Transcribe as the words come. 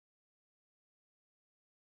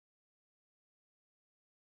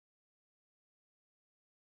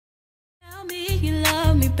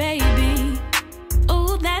baby.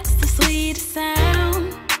 Oh, that's the sweetest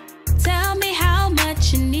sound. Tell me how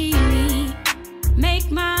much you need me.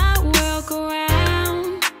 Make my world go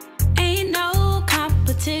round. Ain't no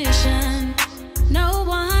competition. No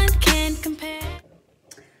one can compare.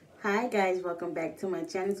 Hi guys, welcome back to my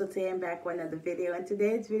channel. So today I'm back with another video, and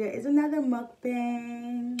today's video is another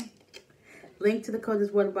mukbang. Link to the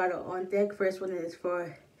Coldest Water bottle on deck. First one is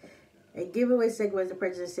for a giveaway segue to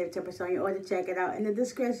purchase and save 10% on your order. Check it out in the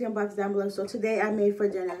description box down below. So today I made for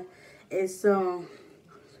dinner is some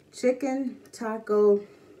chicken taco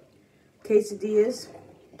quesadillas.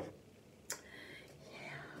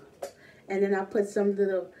 Yeah. And then I put some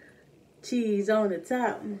little cheese on the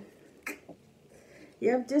top.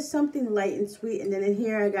 Yep, just something light and sweet. And then in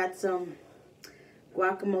here I got some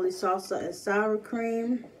guacamole salsa and sour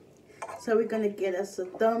cream. So we're going to get us a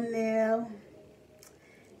thumbnail.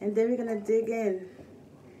 And then we're going to dig in.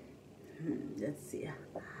 Let's see.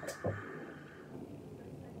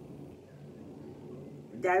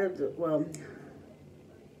 That'll do, well,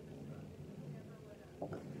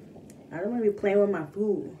 I don't want to be playing with my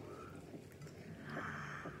food.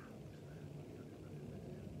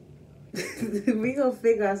 We gonna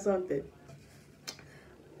figure out something.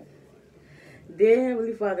 Dear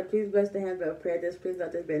Heavenly Father, please bless the hands of prayer. Please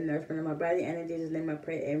let this be a nourishment of my body. And in Jesus' name I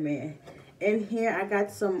pray, amen. In here I got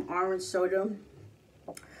some orange soda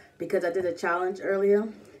because I did a challenge earlier.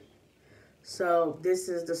 So this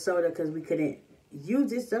is the soda because we couldn't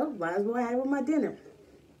use it, so might as well have it with my dinner.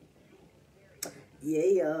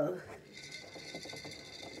 Yeah.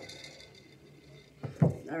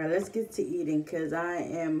 Alright, let's get to eating because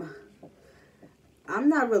I'm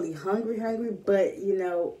not really hungry, but, you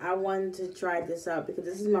know, I wanted to try this out because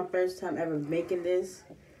this is my first time ever making this.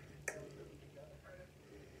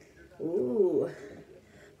 Ooh.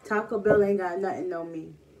 Taco Bell ain't got nothing on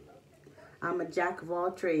me. I'm a jack of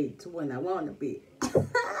all trades when I want to be.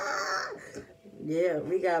 Yeah,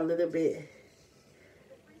 we got a little bit.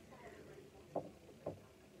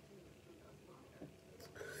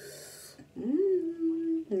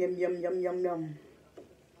 Yum, yum, yum, yum, yum.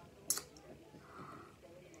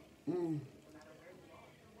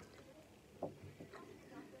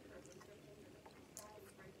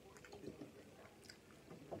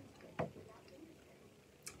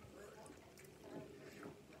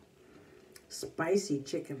 Spicy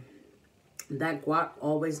chicken. That guac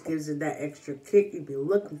always gives it that extra kick you be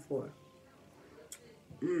looking for.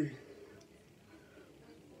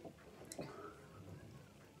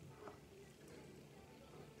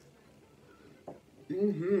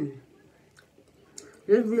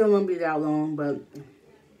 This video won't be that long, but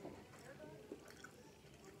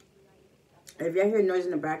if y'all hear noise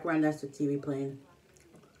in the background, that's the TV playing.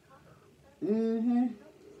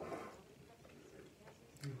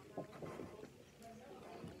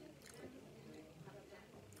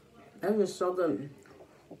 That was so good.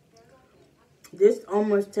 This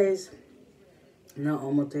almost tastes, not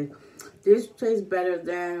almost tastes, this tastes better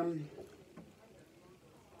than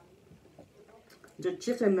the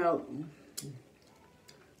chicken melt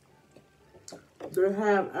they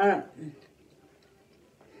have at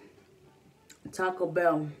Taco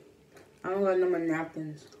Bell. I don't got no more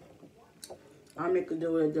napkins. I'll make it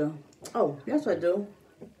do what I do. Oh, yes I do.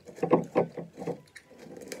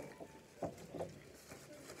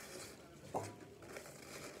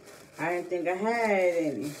 I didn't think I had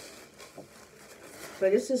any.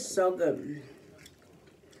 But this is so good.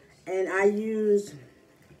 And I use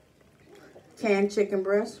canned chicken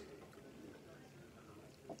breast.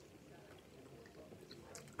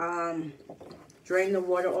 Drain the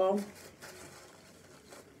water off.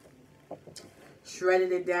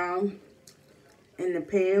 Shredded it down in the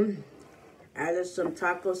pan. Added some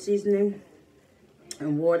taco seasoning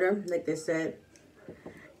and water, like they said.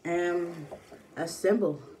 And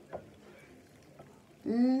assemble.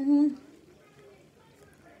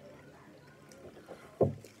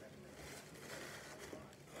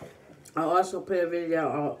 I also put a video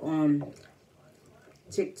out on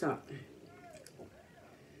TikTok.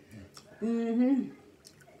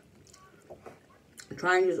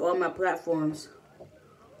 Try and use all my platforms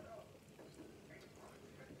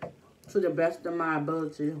to the best of my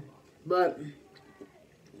ability. But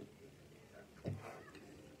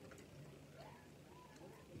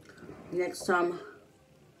next time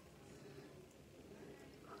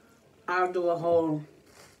I'll do a whole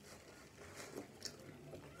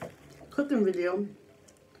cooking video.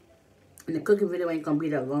 And the cooking video ain't gonna be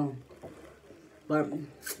that long. But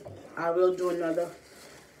I will do another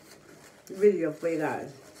video for you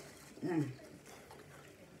guys.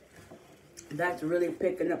 That's really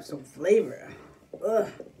picking up some flavor. Ugh.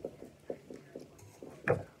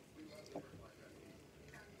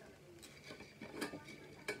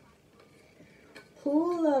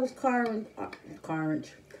 Who loves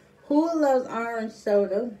Who loves orange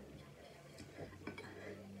soda?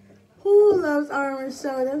 Who loves orange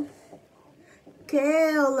soda?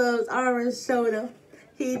 Kale loves orange soda.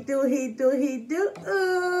 He do.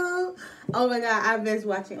 Ooh. Oh my God, I miss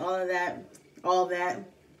watching all of that. All that.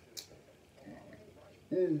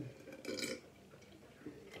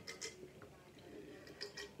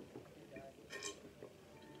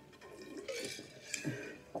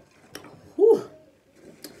 Whew.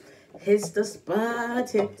 Hit the spot,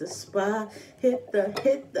 hit the spot, hit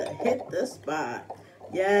the spot.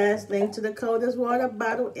 Yes, link to the Coldest Water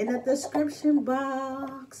bottle in the description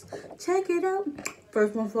box. Check it out.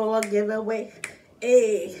 First one for a giveaway.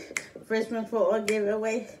 Hey, first one for a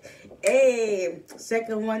giveaway. Hey,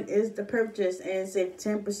 second one is the purchase and save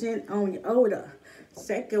 10% on your order.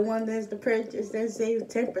 Second one is the purchase and save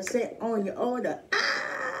 10% on your order.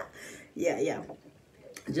 Ah, yeah.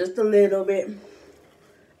 Just a little bit.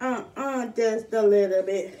 Just a little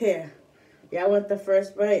bit. Here. Y'all want the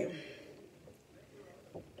first bite?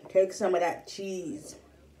 Take some of that cheese.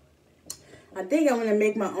 I think I'm going to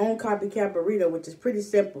make my own copycat burrito, which is pretty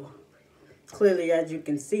simple. Clearly, as you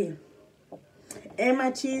can see. And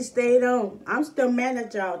my cheese stayed on. I'm still mad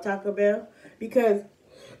at y'all, Taco Bell. Because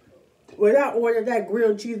when I ordered that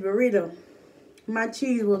grilled cheese burrito, my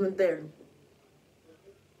cheese wasn't there.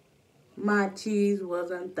 My cheese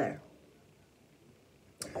wasn't there.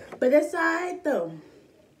 But it's alright, though.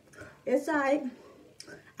 It's alright.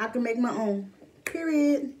 I can make my own.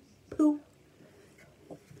 Period. Poop.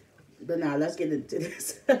 But now let's get into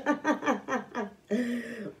this.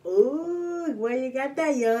 Ooh, where you got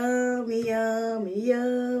that yummy.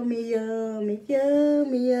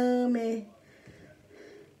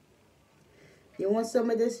 You want some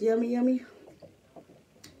of this yummy?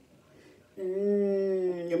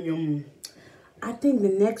 Yum. I think the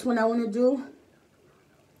next one I want to do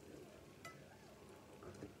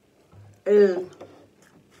is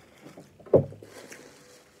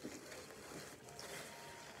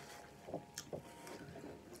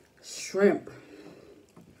shrimp.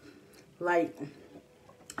 Like,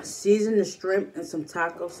 season the shrimp in some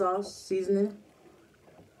taco sauce seasoning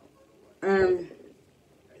and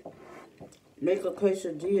make a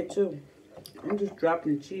quesadilla too. I'm just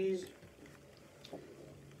dropping cheese.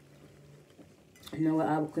 You know what?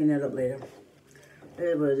 I will clean that up later. It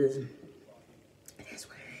is what it is. It is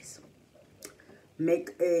what it is.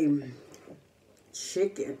 Make a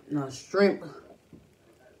shrimp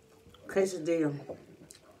quesadilla.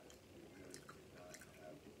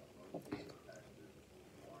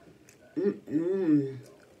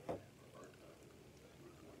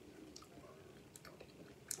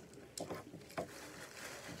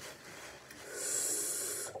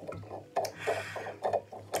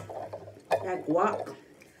 That guac.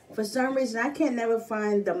 For some reason, I can't never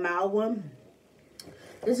find the mild one.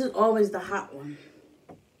 This is always the hot one.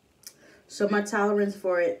 So my tolerance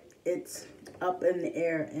for it, it's up in the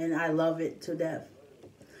air, and I love it to death.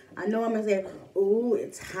 I know I'm gonna say, ooh,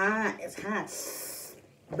 it's hot.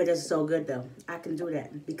 But it's so good though. I can do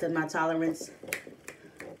that because my tolerance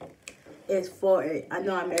is for it. I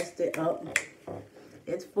know I messed it up.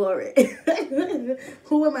 It's for it.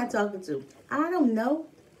 Who am I talking to? I don't know.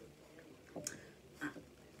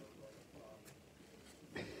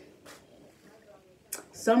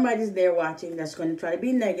 Somebody's there watching that's going to try to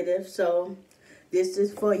be negative. So this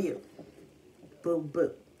is for you. Boo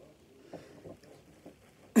boo.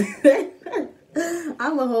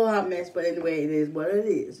 I'm a whole hot mess, but anyway, it is what it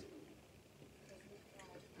is.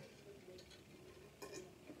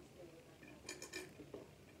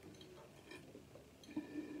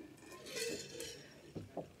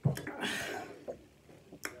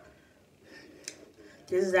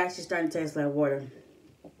 This is actually starting to taste like water.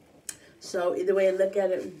 So either way I look at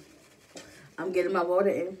it, I'm getting my water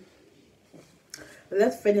in. But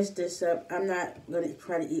let's finish this up. I'm not going to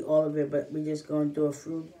try to eat all of it, but we're just going to do a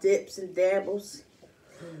few dips and dabbles.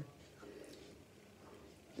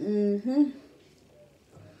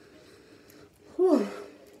 Whew.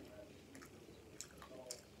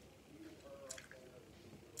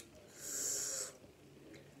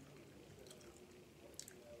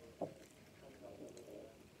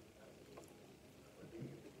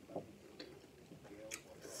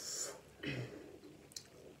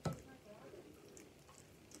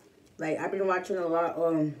 Like, I've been watching a lot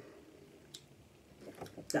on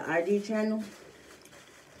the ID channel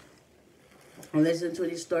and listening to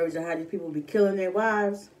these stories of how these people be killing their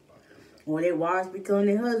wives or their wives be killing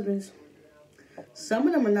their husbands. Some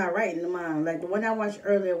of them are not right in the mind. Like, the one I watched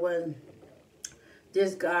earlier was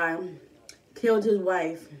this guy killed his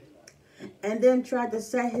wife and then tried to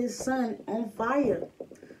set his son on fire.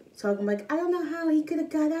 Talking like, I don't know how he could have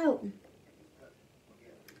got out.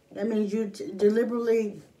 That means you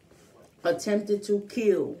deliberately attempted to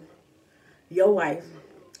kill your wife,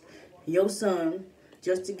 your son,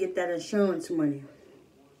 just to get that insurance money.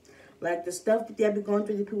 Like, the stuff that be going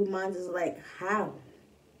through the people's minds is like, how?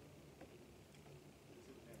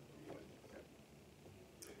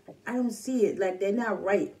 I don't see it. Like, they're not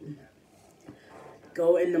right.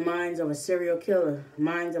 Go in the minds of a serial killer,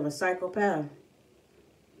 minds of a psychopath.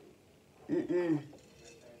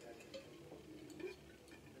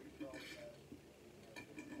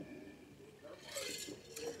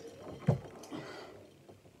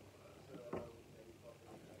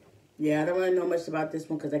 Yeah, I don't really know much about this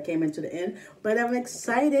one because I came into the end. But I'm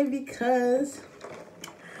excited because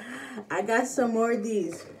I got some more of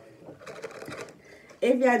these.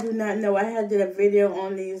 If y'all do not know, I had did a video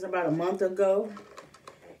on these about a month ago.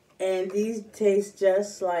 And these taste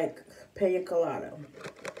just like pina colada.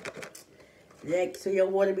 Yeah, so your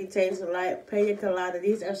water be tasting like pina colada.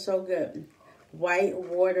 These are so good. White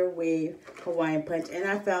water with Hawaiian Punch. And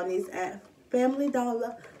I found these at Family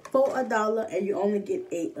Dollar for $1, and you only get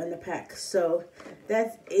 8 on the pack. So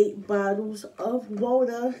that's 8 bottles of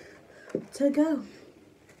water to go.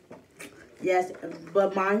 Yes,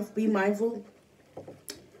 but be mindful.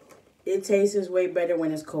 It tastes way better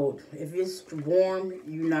when it's cold. If it's warm,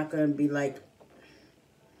 you're not gonna be like,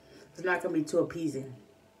 it's not gonna be too appeasing.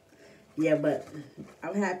 Yeah, but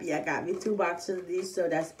I'm happy I got me 2 boxes of these, so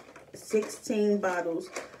that's 16 bottles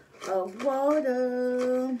of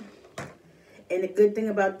water. And the good thing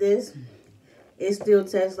about this, it still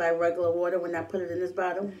tastes like regular water when I put it in this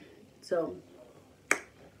bottle. So,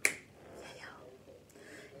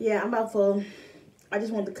 yeah, I'm about full. I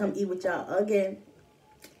just want to come eat with y'all again.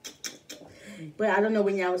 But I don't know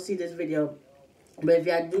when y'all will see this video. But if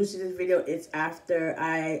y'all do see this video, it's after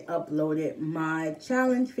I uploaded my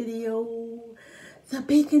challenge video. The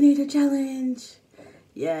Baconator Challenge.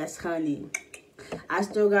 Yes, honey. I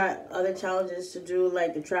still got other challenges to do,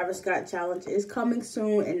 like the Travis Scott challenge is coming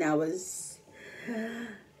soon, and I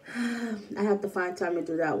have to find time to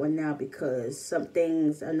do that one now because some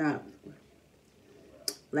things are not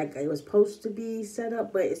like it was supposed to be set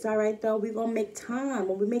up, but it's all right though. We're gonna make time.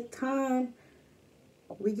 When we make time,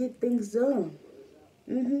 we get things done.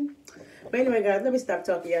 But anyway, guys, let me stop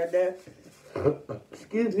talking out there.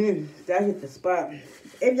 Excuse me, that hit the spot.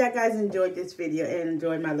 If y'all guys enjoyed this video and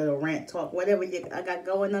enjoyed my little rant talk, whatever I got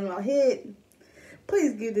going on my head,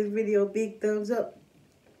 please give this video a big thumbs up.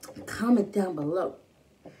 Comment down below.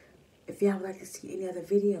 If y'all would like to see any other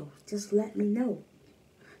videos, just let me know.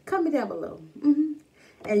 Comment down below.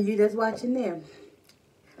 And you that's watching there,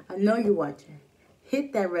 I know you're watching.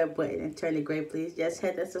 Hit that red button and turn it gray, please. Just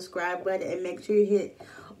hit that subscribe button and make sure you hit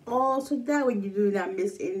all so that way you do not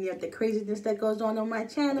miss any of the craziness that goes on my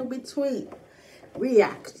channel between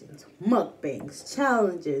reactions, mukbangs,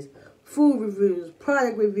 challenges, food reviews,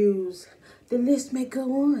 product reviews. The list may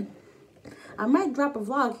go on. I might drop a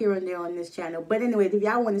vlog here and there on this channel. But anyway, if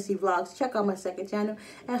y'all want to see vlogs, check out my second channel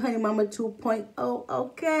at Honimama 2.0.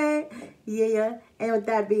 Okay? Yeah. And with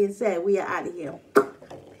that being said, we are out of here.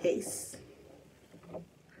 Peace.